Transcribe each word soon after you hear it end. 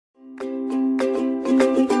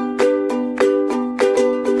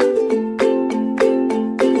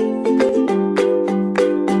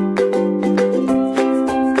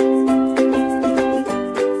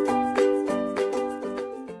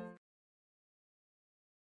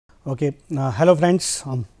Okay, hello friends.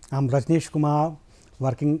 I'm Rajneesh Kumar,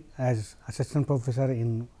 working as assistant professor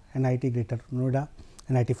in NIT Greater Noida,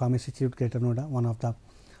 NIT Pharmaceutical Greater Noida, one of the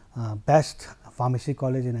best pharmacy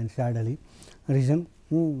college in NCR Delhi region.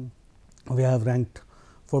 We have ranked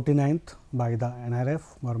 49th by the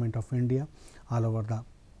NRF, Government of India, all over the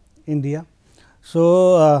India.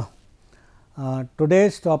 So,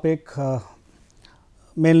 today's topic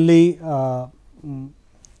mainly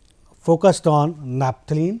focused on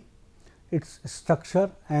naphthalene, its structure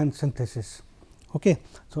and synthesis. Okay.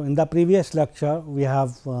 So, in the previous lecture we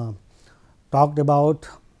have talked about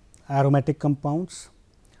aromatic compounds,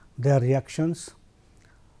 their reactions.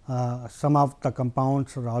 Some of the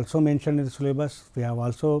compounds are also mentioned in the syllabus. We have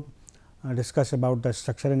also discussed about the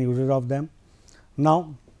structure and uses of them.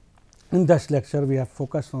 Now, in this lecture we have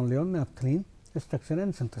focused only on naphthalene structure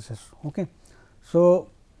and synthesis. Okay. So,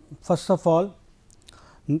 first of all,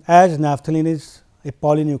 as naphthalene is a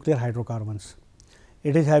polynuclear hydrocarbons,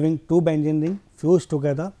 it is having two benzene ring fused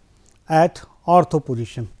together at ortho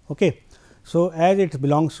position. Okay. So, as it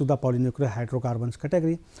belongs to the polynuclear hydrocarbons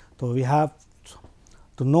category, so we have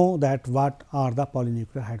to know that what are the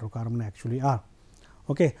polynuclear hydrocarbon actually are.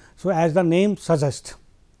 Okay. So, as the name suggests,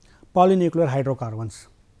 polynuclear hydrocarbons.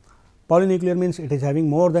 Polynuclear means it is having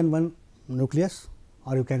more than one nucleus,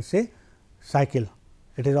 or you can say cycle.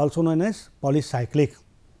 It is also known as polycyclic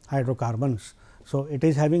hydrocarbons. So, it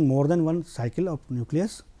is having more than one cycle of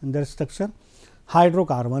nucleus in their structure.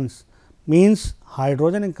 Hydrocarbons means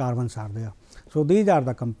hydrogen and carbons are there. So, these are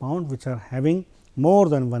the compounds which are having more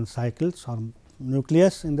than one cycles or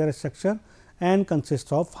nucleus in their structure and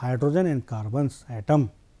consist of hydrogen and carbons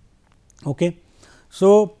atom. Okay.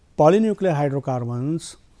 So, polynuclear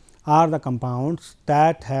hydrocarbons are the compounds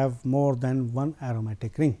that have more than one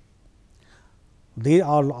aromatic ring. They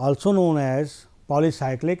are also known as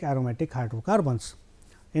polycyclic aromatic hydrocarbons.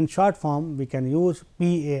 In short form, we can use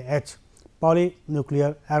PAH,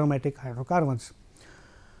 polynuclear aromatic hydrocarbons.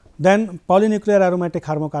 Then polynuclear aromatic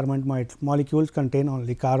hydrocarbon molecules contain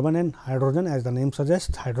only carbon and hydrogen, as the name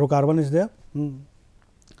suggests, hydrocarbon is there.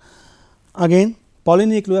 Again,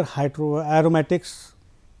 polynuclear aromatics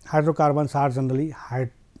hydrocarbons are generally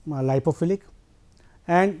lipophilic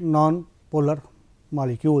and non-polar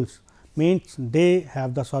molecules, means they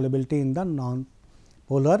have the solubility in the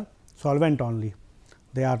non-polar solvent only.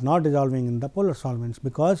 They are not dissolving in the polar solvents,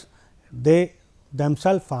 because they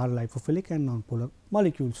themselves are lipophilic and non-polar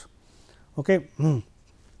molecules. Okay.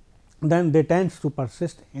 Then they tend to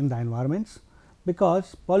persist in the environments,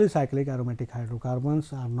 because polycyclic aromatic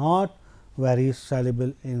hydrocarbons are not very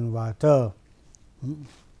soluble in water.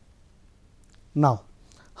 Now,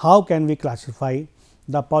 how can we classify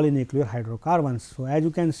the polynuclear hydrocarbons? So, as you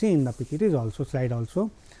can see in the PPT also slide also,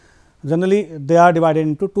 generally they are divided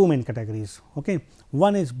into two main categories. Okay.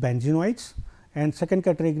 One is benzenoids and second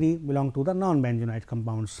category belong to the non-benzenoid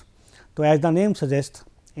compounds. So, as the name suggests,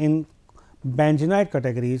 in benzenoid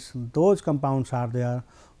categories those compounds are there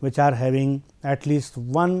which are having at least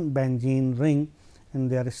one benzene ring in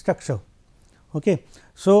their structure. Okay.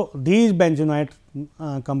 So, these benzenoid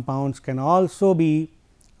compounds can also be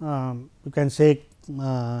you can say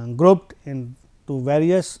grouped into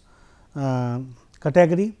various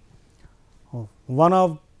category. One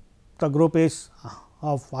of the group is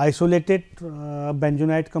of isolated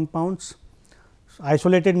benzenoid compounds. So,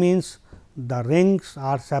 isolated means the rings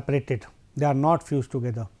are separated, they are not fused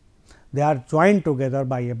together, they are joined together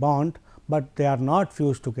by a bond, but they are not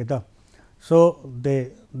fused together. So,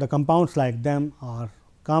 the compounds like them are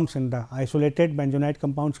comes in the isolated benzenoid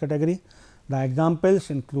compounds category. The examples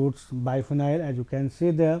includes biphenyl, as you can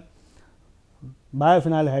see there,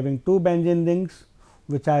 biphenyl having two benzene rings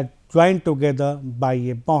which are joined together by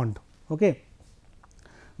a bond. Okay.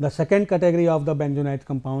 The second category of the benzenoid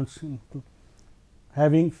compounds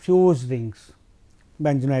having fused rings,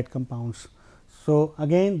 benzenoid compounds. So,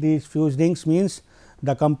 again these fused rings means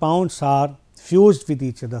the compounds are fused with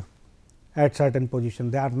each other at certain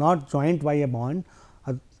position, they are not joined by a bond,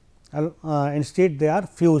 instead they are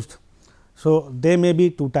fused. So, they may be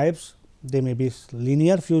two types, they may be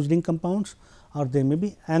linear fused ring compounds or they may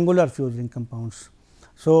be angular fused ring compounds.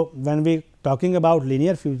 So, when we talking about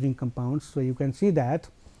linear fused ring compounds, so you can see that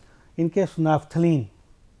in case of naphthalene,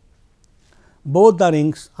 both the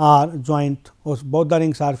rings are joined or both the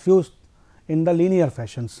rings are fused in the linear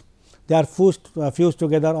fashions. They are fused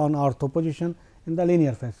together on ortho position in the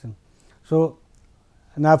linear fashion. So,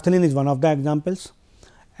 naphthalene is one of the examples.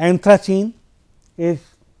 Anthracene is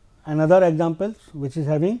another example which is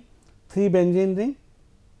having three benzene ring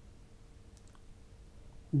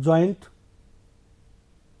joined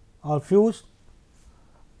or fused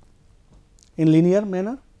in linear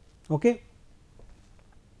manner. Okay.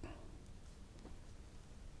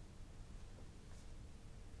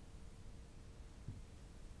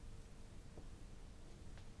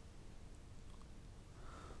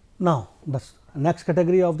 Now, the next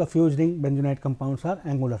category of the fused ring bentonite compounds are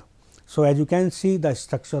angular. So, as you can see the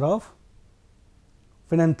structure of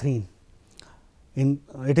phenanthrene,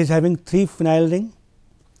 it is having 3 phenyl ring,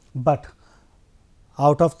 but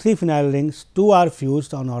out of 3 phenyl rings 2 are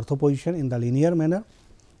fused on ortho position in the linear manner,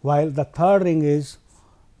 while the third ring is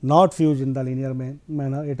not fused in the linear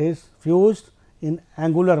manner, it is fused in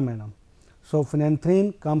angular manner. So,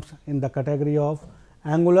 phenanthrene comes in the category of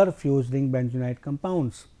angular fused ring bentonite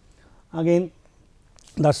compounds. Again,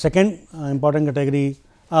 the second important category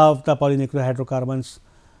of the polynuclear hydrocarbons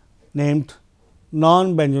named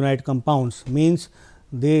non-bentonite compounds, means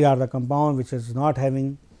they are the compound which is not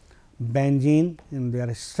having benzene in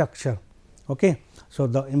their structure. Okay. So,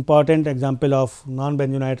 the important example of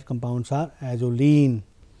non-bentonite compounds are azolene.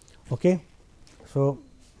 Okay. So,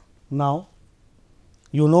 now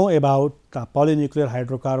you know about the polynuclear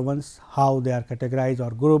hydrocarbons, how they are categorized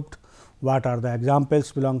or grouped, what are the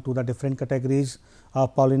examples belong to the different categories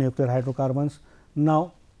of polynuclear hydrocarbons.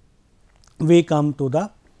 Now, we come to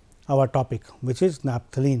our topic, which is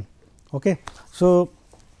naphthalene. Okay. So,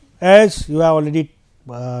 as you have already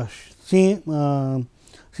seen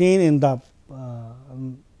in the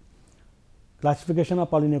classification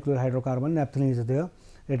of polynuclear hydrocarbon, naphthalene is there.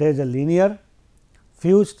 It is a linear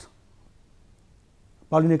fused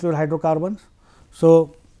polynuclear hydrocarbons.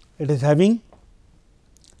 So, it is having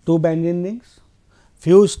 2 benzene rings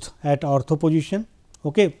fused at ortho position.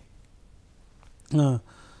 Okay.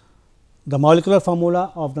 The molecular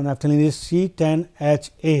formula of the naphthalene is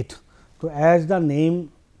C10H8. So, as the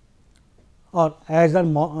name or as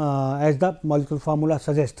the molecular formula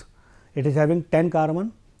suggests, it is having 10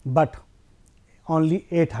 carbon, but only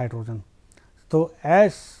 8 hydrogen. So,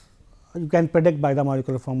 as you can predict by the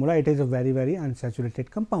molecular formula, it is a very unsaturated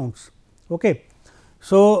compounds. Okay.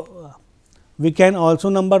 So, we can also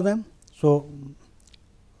number them. So,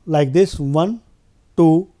 like this 1,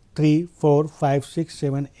 2, 3, 4, 5, 6,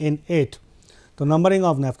 7 and 8. So, numbering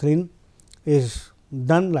of naphthalene is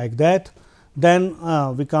done like that. Then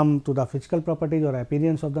we come to the physical properties or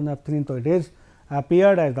appearance of the naphthalene. So, it is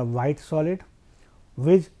appeared as the white solid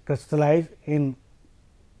which crystallize in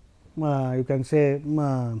you can say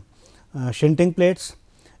shunting plates.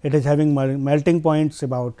 It is having melting points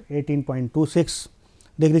about 18.26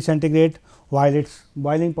 degree centigrade, while its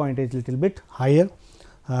boiling point is little bit higher,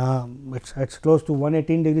 it's close to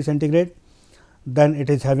 118 degree centigrade. Then it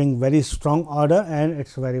is having very strong odor and it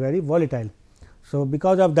is very volatile. So,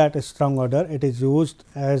 because of that strong odor, it is used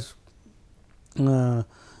as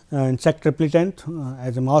insect repellent,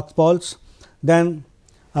 as a mothballs. Then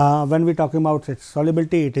when we talking about its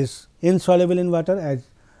solubility, it is insoluble in water, as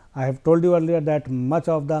I have told you earlier that much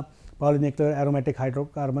of the polynuclear aromatic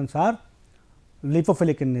hydrocarbons are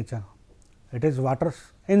lipophilic in nature. It is water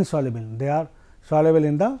insoluble, they are soluble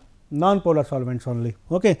in the non-polar solvents only.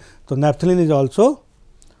 Okay. So, naphthalene is also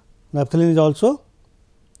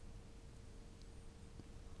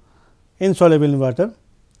insoluble in water,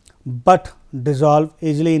 but dissolve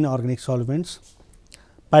easily in organic solvents,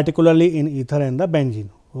 particularly in ether and the benzene.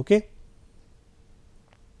 Okay.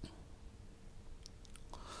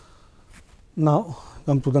 Now,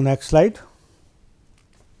 come to the next slide.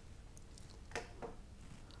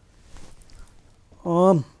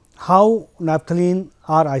 How naphthalene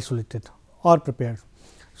are isolated or prepared.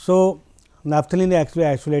 So, naphthalene is actually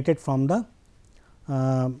isolated from the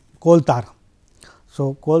coal tar.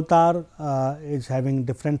 So, coal tar is having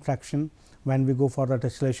different fraction when we go for the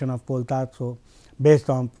distillation of coal tar. So,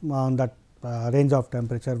 based on that range of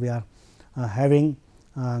temperature, we are having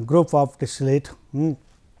group of distillate.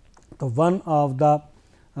 So, one of the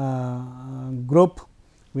group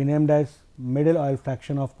we named as middle oil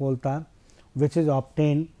fraction of coal tar, which is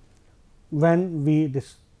obtained when we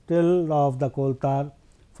distill of the coal tar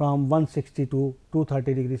from 160 to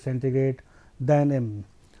 230 degree centigrade. Then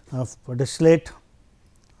distillate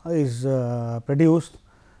is produced.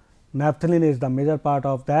 Naphthalene is the major part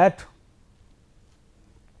of that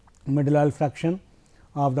middle oil fraction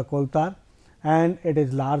of the coal tar, and it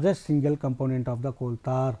is largest single component of the coal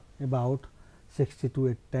tar, about 60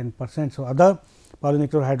 to 10%. So, other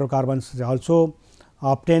polynuclear hydrocarbons is also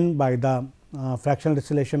obtained by the fractional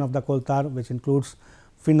distillation of the coal tar, which includes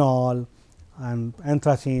phenol and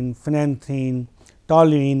anthracene, phenanthrene,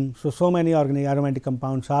 toluene. So many organic aromatic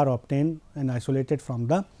compounds are obtained and isolated from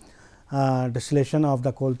the distillation of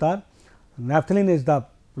the coal tar. Naphthalene is the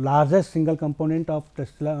largest single component of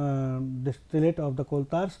distillate of the coal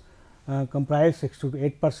tars, comprised 6 to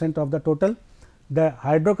 8% of the total. The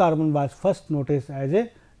hydrocarbon was first noticed as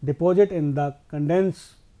a deposit in the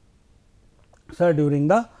condenser during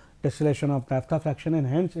the distillation of naphtha fraction, and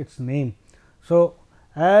hence its name. So,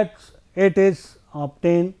 as it is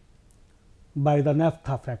obtained by the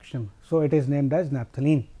naphtha fraction, so it is named as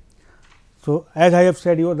naphthalene. So, as I have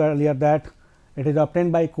said you earlier that it is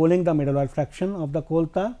obtained by cooling the middle oil fraction of the coal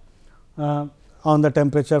tar on the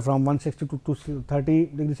temperature from 160 to 230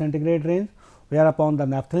 degree centigrade range, whereupon the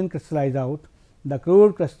naphthalene crystallize out. The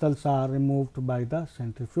crude crystals are removed by the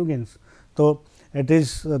centrifuges. So, it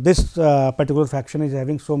is this particular fraction is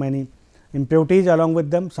having so many impurities, along with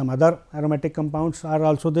them some other aromatic compounds are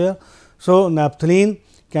also there. So, naphthalene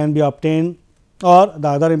can be obtained, or the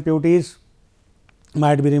other impurities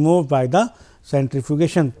might be removed by the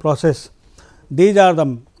centrifugation process. These are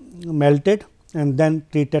the melted and then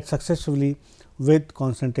treated successfully with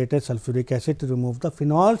concentrated sulfuric acid to remove the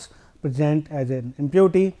phenols present as an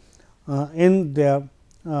impurity in their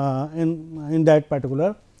in that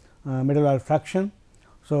particular middle oil fraction.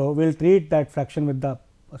 So, we will treat that fraction with the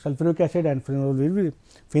sulfuric acid and phenol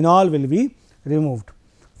will be removed.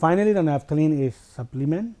 Finally, the naphthalene is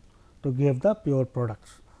supplement to give the pure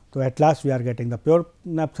products. So, at last we are getting the pure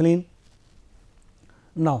naphthalene.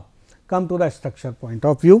 Now, come to the structure point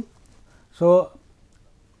of view. So,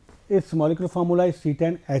 its molecular formula is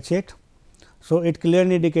C10H8. So, it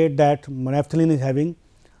clearly indicates that naphthalene is having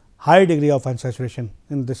high degree of unsaturation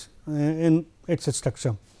in this in its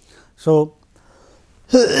structure. So,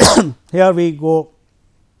 here we go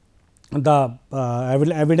the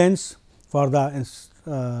evidence for the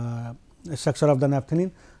structure of the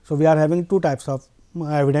naphthalene. So, we are having two types of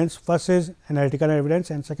evidence. First is analytical evidence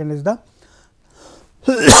and second is the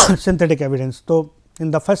synthetic evidence. So,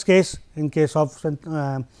 in the first case, in case of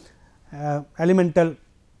elemental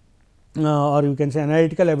or you can say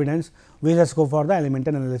analytical evidence, we just go for the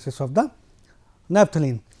elemental analysis of the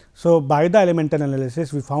naphthalene. So, by the elemental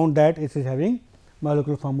analysis we found that it is having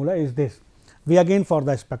molecular formula is this. We again for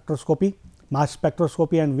the spectroscopy, mass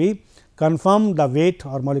spectroscopy, and we confirm the weight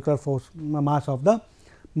or molecular force mass of the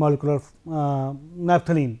molecular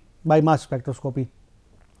naphthalene by mass spectroscopy.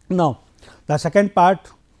 Now, the second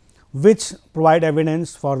part which provide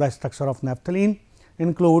evidence for the structure of naphthalene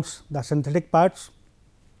includes the synthetic parts.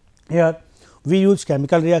 Here we use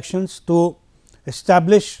chemical reactions to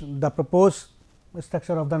establish the proposed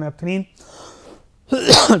structure of the naphthalene.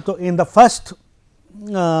 So, in the first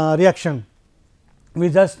reaction we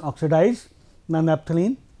just oxidize the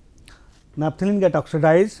naphthalene, get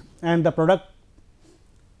oxidized and the product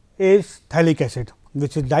is phthalic acid,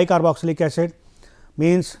 which is dicarboxylic acid,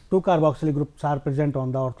 means 2 carboxylic groups are present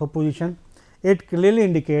on the ortho position. It clearly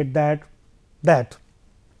indicates that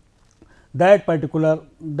particular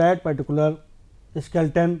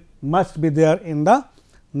skeleton must be there in the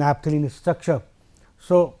naphthalene structure.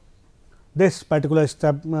 So, this particular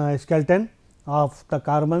skeleton of the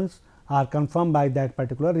carbons are confirmed by that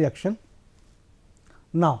particular reaction.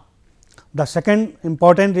 Now, the second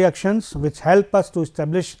important reactions which help us to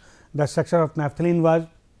establish the structure of naphthalene was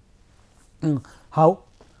how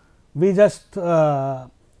we just take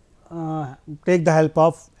the help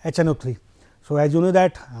of HNO3. So, as you know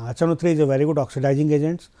that HNO3 is a very good oxidizing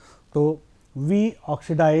agent. So, we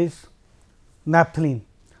oxidize naphthalene.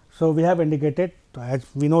 So, we have indicated, as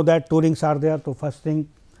we know that 2 rings are there. So, first ring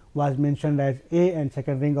was mentioned as A and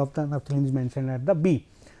second ring of the naphthalene is mentioned at the B,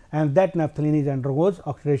 and that naphthalene is undergoes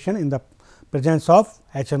oxidation in the presence of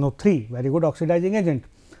HNO3, very good oxidizing agent.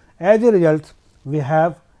 As a result, we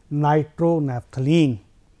have nitronaphthalene.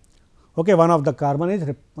 Okay, one of the carbon is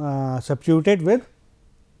substituted with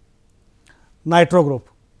nitro group.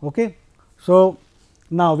 Okay. So,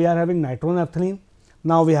 now we are having nitronaphthalene.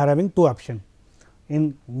 Now, we are having two options.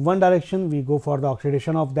 In one direction, we go for the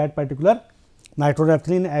oxidation of that particular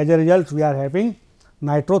nitronaphthalene. As a result, we are having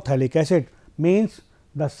nitrophthalic acid, means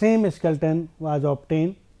the same skeleton was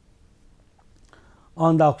obtained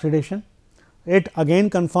on the oxidation. It again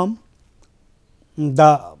confirm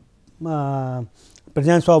the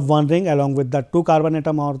presence of one ring along with the 2 carbon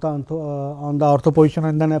atom on the ortho position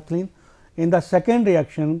in the naphthalene. In the second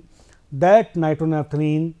reaction, that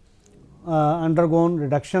nitronaphthalene undergone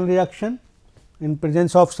reduction reaction in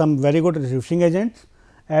presence of some very good reducing agents.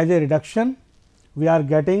 As a reduction, we are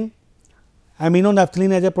getting amino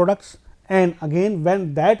naphthalene as a products, and again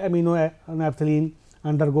when that amino naphthalene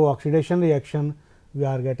undergo oxidation reaction, we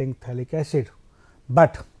are getting phthalic acid.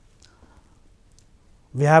 But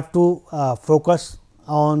we have to focus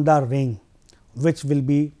on the ring which will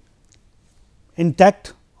be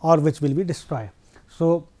intact or which will be destroyed.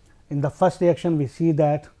 So, in the first reaction we see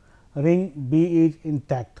that ring B is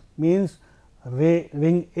intact. means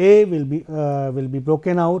ring A will be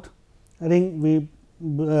broken out, ring B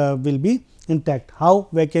will be intact. How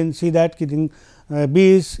we can see that ring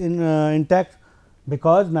B is intact?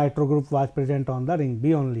 Because nitro group was present on the ring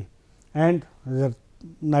B only, and the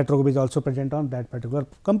nitro group is also present on that particular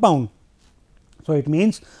compound. So, it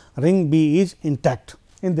means ring B is intact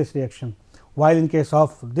in this reaction, while in case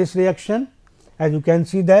of this reaction, as you can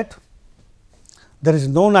see that there is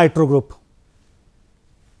no nitro group,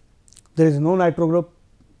 there is no nitro group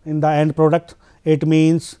in the end product. It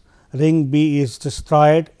means ring B is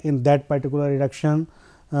destroyed in that particular reduction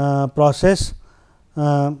process,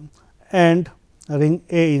 and ring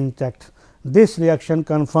A intact. This reaction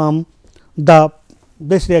confirm the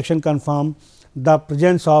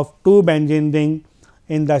presence of two benzene ring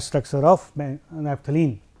in the structure of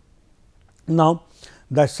naphthalene. Now,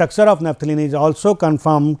 the structure of naphthalene is also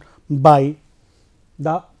confirmed by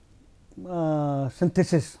the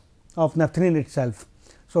synthesis of naphthalene itself.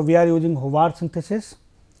 So, we are using Howard synthesis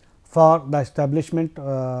for the establishment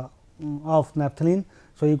of naphthalene.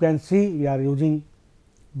 So, you can see we are using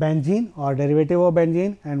benzene or derivative of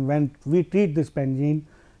benzene, and when we treat this benzene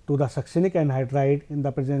to the succinic anhydride in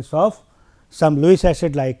the presence of some Lewis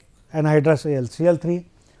acid like anhydrous AlCl3,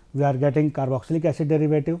 we are getting carboxylic acid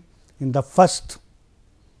derivative in the first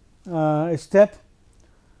step.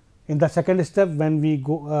 In the second step, when we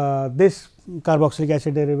go this carboxylic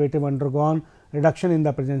acid derivative undergone reduction in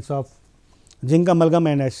the presence of zinc amalgam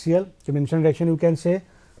and HCl, conventional reaction you can say,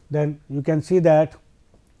 then you can see that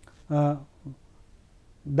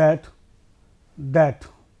that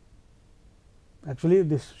actually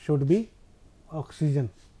this should be oxygen.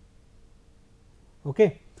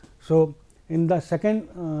 Okay. So, in the second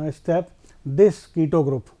step, this keto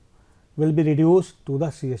group will be reduced to the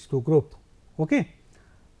CH2 group. Okay.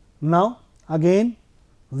 Now, again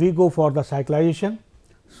we go for the cyclization.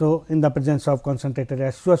 So, in the presence of concentrated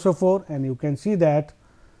H2SO4, and you can see that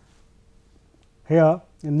here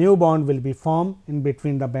a new bond will be formed in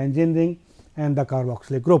between the benzene ring and the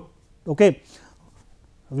carboxylic group. Okay.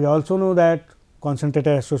 We also know that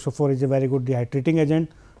concentrated H2SO4 is a very good dehydrating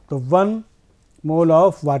agent. So, 1 mole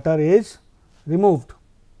of water is removed,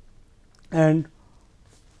 and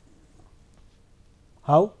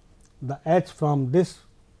how the H from this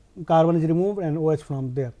carbon is removed and OH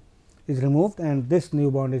from there is removed, and this new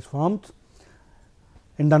bond is formed.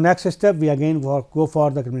 In the next step, we again go for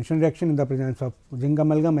the conventional reaction in the presence of zinc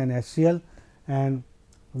amalgam and HCl, and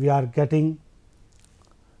we are getting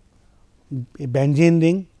a benzene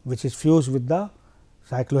ring which is fused with the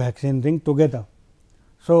cyclohexane ring together.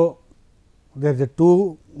 So, there is a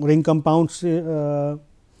 2 ring compounds which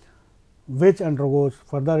undergoes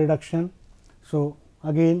further reduction. So,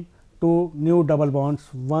 again 2 new double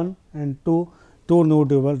bonds, 1 and 2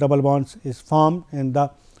 new double bonds is formed in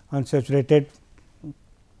the unsaturated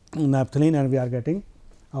naphthalene, and we are getting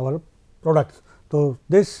our products. So,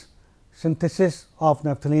 this synthesis of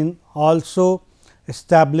naphthalene also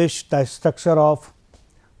established the structure of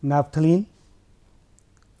naphthalene.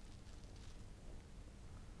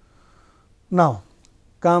 Now,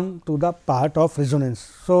 come to the part of resonance.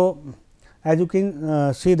 So, as you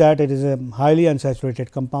can see that it is a highly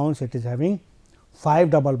unsaturated compound, it is having 5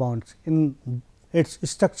 double bonds in its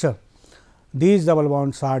structure. These double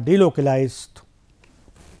bonds are delocalized,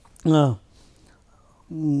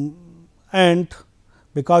 and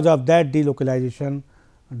because of that delocalization,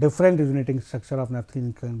 different resonating structure of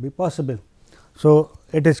naphthalene can be possible. So,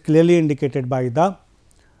 it is clearly indicated by the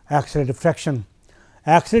X-ray diffraction.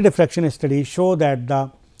 X-ray diffraction studies show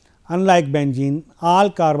that unlike benzene, all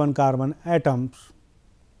carbon carbon atoms,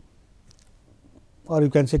 or you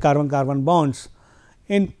can say carbon carbon bonds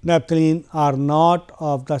in naphthalene are not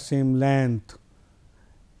of the same length.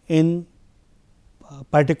 In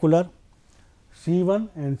particular, C1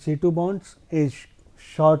 and C2 bonds is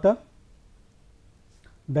shorter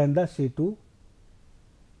than the C2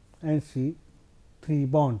 and C3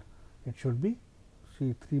 bond. It should be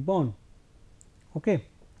C3 bond. Okay.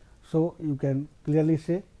 So, you can clearly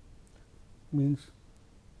say means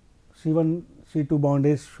C1 C2 bond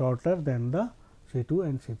is shorter than the C2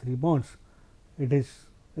 and C3 bonds. It is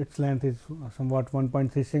its length is somewhat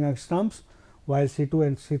 1.36 angstroms, while C2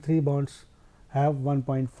 and C3 bonds have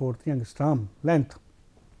 1.43 angstrom length.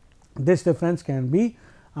 This difference can be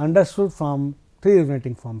understood from 3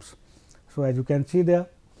 resonating forms. So, as you can see there,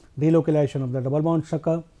 delocalization of the double bond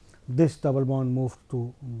occur, this double bond moved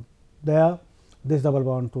to there, this double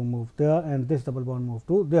bond to move there, and this double bond move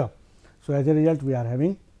to there. So, as a result we are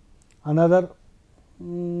having another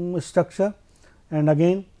structure, and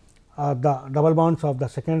again the double bonds of the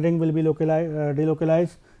second ring will be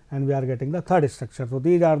delocalized, and we are getting the third structure. So,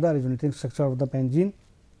 these are the originating structure of the benzene.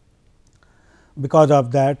 Because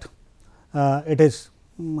of that, it is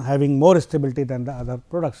having more stability than the other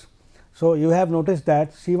products. So, you have noticed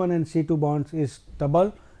that C1 and C2 bonds is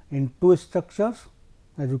double in two structures,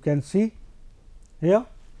 as you can see here,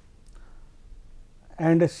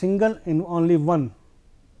 and a single in only one.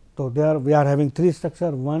 So, there we are having three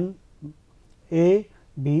structure, 1 A,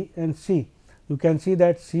 B and C. You can see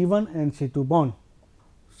that C1 and C2 bond,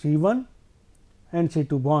 C1 and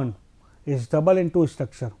C2 bond is double in two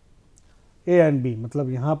structure A and B. मतलब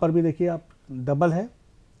यहाँ पर भी देखिए आप double है,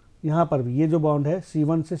 यहाँ पर भी ये जो बॉन्ड है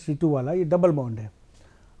C1 से C2 वाला ये डबल बॉन्ड है,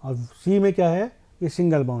 और C में क्या है, ये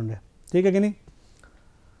सिंगल बॉन्ड है, ठीक है कि नहीं.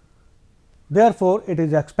 Therefore, it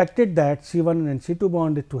is expected that C1 and C2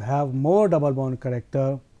 bond to have more double bond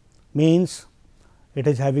character, means it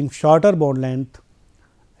is having shorter bond length,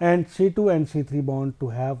 and C2 and C3 bond to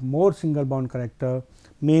have more single bond character,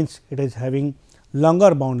 means it is having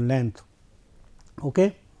longer bond length.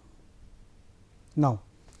 Okay. Now,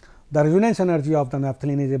 the resonance energy of the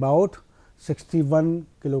naphthalene is about 61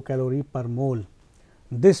 kilocalorie per mole.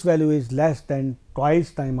 This value is less than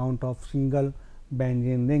twice the amount of single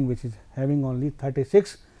benzene ring, which is having only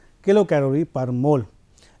 36 kilocalorie per mole.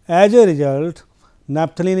 As a result,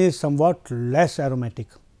 naphthalene is somewhat less aromatic.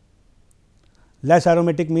 Less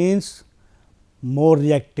aromatic means more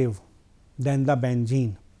reactive than the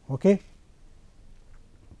benzene. Okay.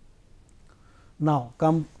 Now,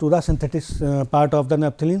 come to the synthetic part of the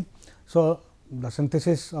naphthalene. So, the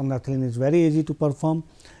synthesis of naphthalene is very easy to perform.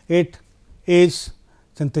 It is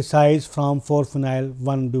synthesized from 4-phenyl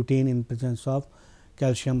 1-butene in presence of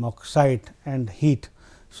calcium oxide and heat.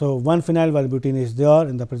 So, 1-phenyl 1-butene is there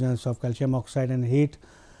in the presence of calcium oxide and heat.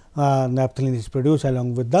 Naphthalene is produced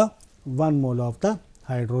along with the 1 mole of the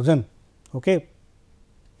hydrogen. Okay.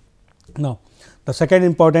 Now, the second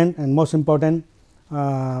important and most important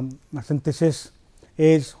synthesis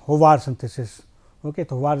is Howard synthesis. Okay.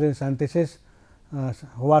 So, Howard is synthesis.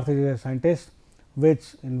 Howard is a scientist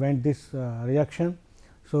which invent this reaction.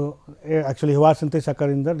 So, actually Howard synthesis occur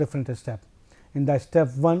in the different step. In the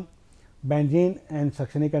step 1, benzene and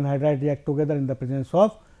succinic anhydride react together in the presence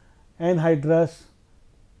of anhydrous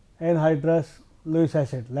Lewis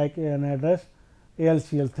acid like anhydrous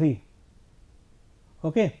AlCl3.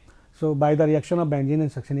 Okay. So, by the reaction of benzene and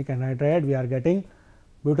succinic anhydride, we are getting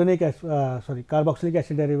carboxylic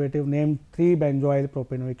acid derivative named 3-benzoyl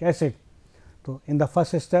propanoic acid. So, in the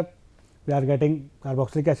first step, we are getting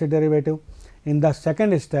carboxylic acid derivative. In the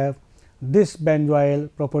second step, this benzoyl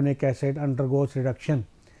propanoic acid undergoes reduction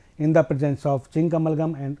in the presence of zinc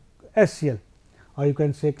amalgam and HCl, or you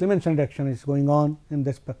can say Clemmensen reaction is going on in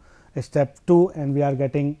this step 2, and we are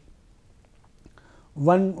getting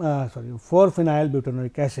 4-phenyl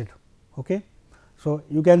butanoic acid. Okay. So,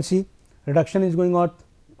 you can see reduction is going on.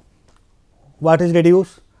 What is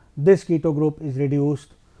reduced? This keto group is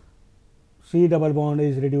reduced, C double bond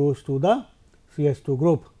is reduced to the CH2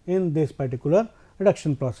 group in this particular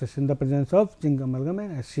reduction process in the presence of zinc amalgam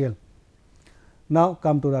and HCl. Now,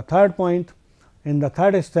 come to the third point. In the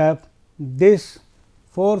third step, this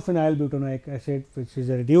 4-phenyl butanoic acid, which is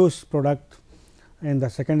a reduced product in the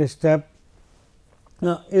second step,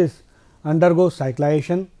 is undergoes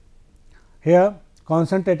cyclization. Here,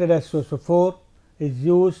 concentrated H2SO4 is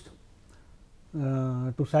used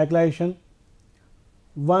to cyclization.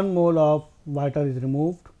 1 mole of water is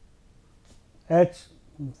removed. This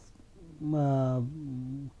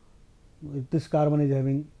carbon is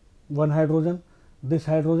having 1 hydrogen. This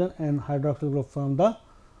hydrogen and hydroxyl group from the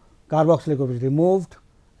carboxylic group is removed,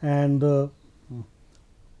 and a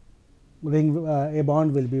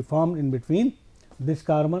bond will be formed in between this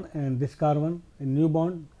carbon and this carbon. A new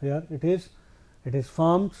bond here it is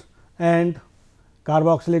formed, and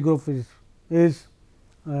carboxylic group is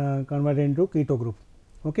converted into keto group.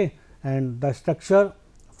 Okay. And the structure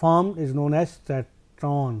formed is known as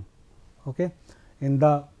tetron. Okay. In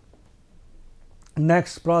the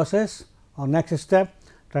next process or next step,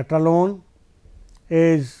 tetralone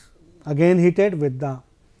is again heated with the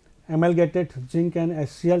amalgamated zinc and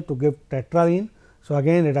HCl to give tetraene. So,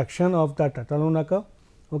 again reduction of the tetralone occur,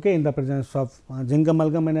 okay, in the presence of zinc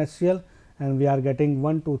amalgam and HCl, and we are getting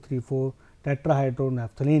 1, 2, 3, 4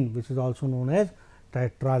 tetrahydronaphthalene, which is also known as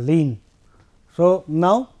tetraline. So,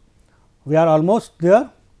 now we are almost there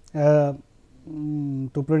to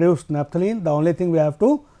produce naphthalene. The only thing we have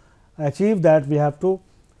to achieve that we have to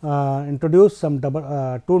introduce some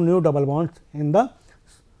two new double bonds in the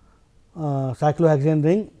cyclohexane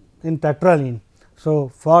ring in tetraline. So,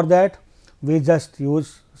 for that we just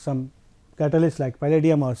use some catalyst like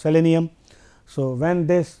palladium or selenium. So, when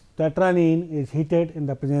this tetranene is heated in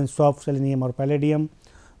the presence of selenium or palladium,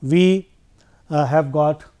 we have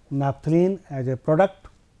got naphthalene as a product.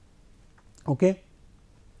 Okay.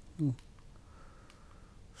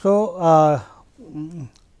 So,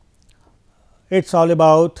 it is all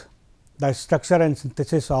about the structure and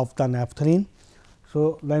synthesis of the naphthalene.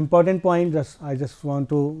 So, the important point I just want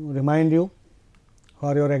to remind you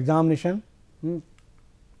for your examination.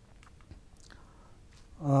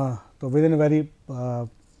 So, within a very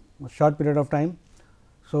short period of time.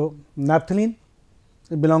 So, naphthalene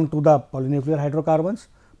belong to the polynuclear hydrocarbons.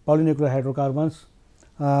 Polynuclear hydrocarbons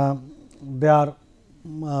they are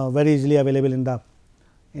very easily available in the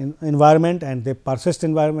environment, and they persist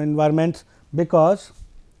in environments because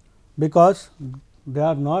they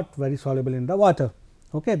are not very soluble in the water.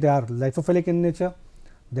 Okay. They are lipophilic in nature,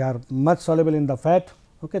 they are much soluble in the fat.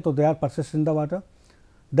 Okay. So, they are persist in the water.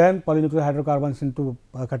 Then polynuclear hydrocarbons into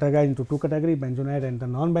categorized into two categories, benzonide and the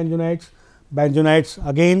non-benzonides. Benzonides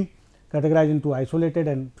again categorized into isolated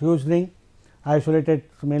and fused ring. Isolated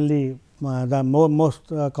mainly the most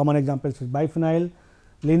common examples is biphenyl.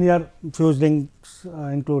 Linear fused ring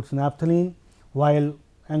includes naphthalene, while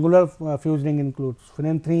angular fused ring includes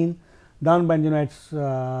phenanthrene. Non-benzonides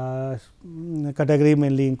category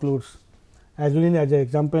mainly includes azulene as an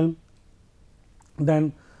example.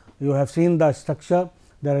 Then you have seen the structure.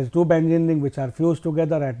 There is two benzene rings which are fused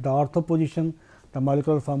together at the ortho position. The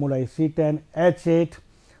molecular formula is C10H8,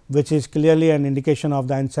 which is clearly an indication of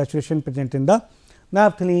the unsaturation present in the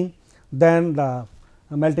naphthalene. Then the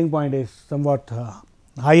melting point is somewhat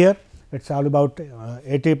higher, it is all about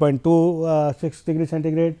 80.26 degree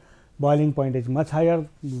centigrade. Boiling point is much higher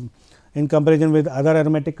in comparison with other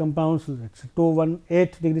aromatic compounds, it is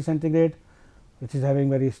 218 degree centigrade, which is having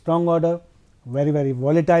very strong odor, very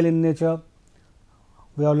volatile in nature.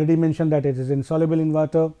 We already mentioned that it is insoluble in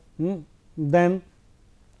water. Then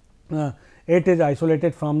it is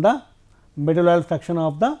isolated from the middle oil fraction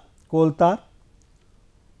of the coal tar.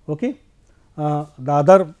 Okay. The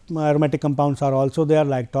other aromatic compounds are also there,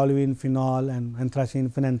 like toluene, phenol and anthracene,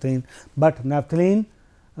 phenanthrene, but naphthalene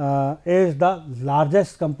is the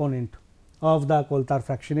largest component of the coal tar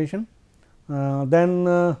fractionation. Then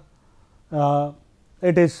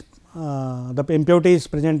it is the impurities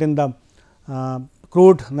present in the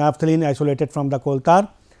crude naphthalene isolated from the coal tar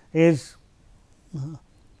is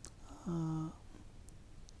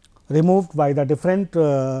removed by the different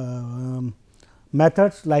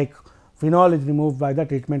methods, like phenol is removed by the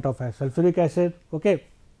treatment of sulfuric acid. Okay.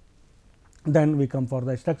 Then we come for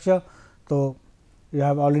the structure. So, you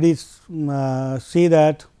have already see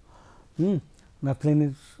that naphthalene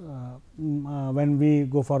is when we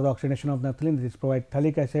go for the oxidation of naphthalene, this provide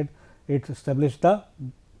phthalic acid, it establishes the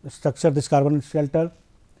structure, this carbon shelter.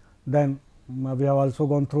 Then we have also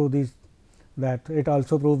gone through these, that it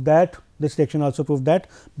also proved that this reaction also proved that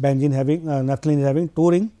benzene having naphthalene is having two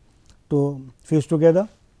ring to fuse together.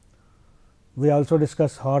 We also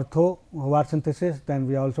discussed ortho-Howard synthesis, then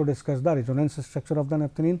we also discussed the resonance structure of the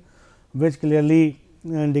naphthalene, which clearly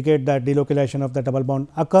indicate that delocalization of the double bond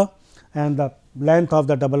occur, and the length of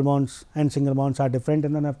the double bonds and single bonds are different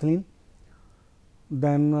in the naphthalene.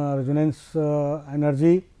 Then resonance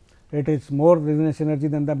energy, it is more resonance energy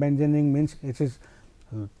than the benzene ring, means it is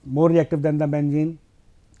more reactive than the benzene.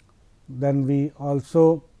 Then we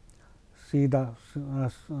also see the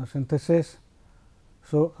synthesis.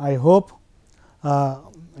 So, I hope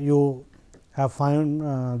you have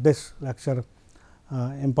found this lecture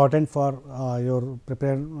important for your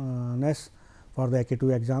preparedness for the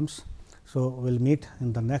AKtU exams. So, we will meet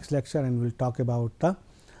in the next lecture and we will talk about the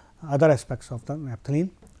other aspects of the naphthalene,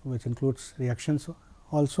 which includes reactions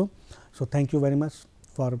also. So, thank you very much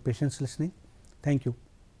for patience listening. Thank you.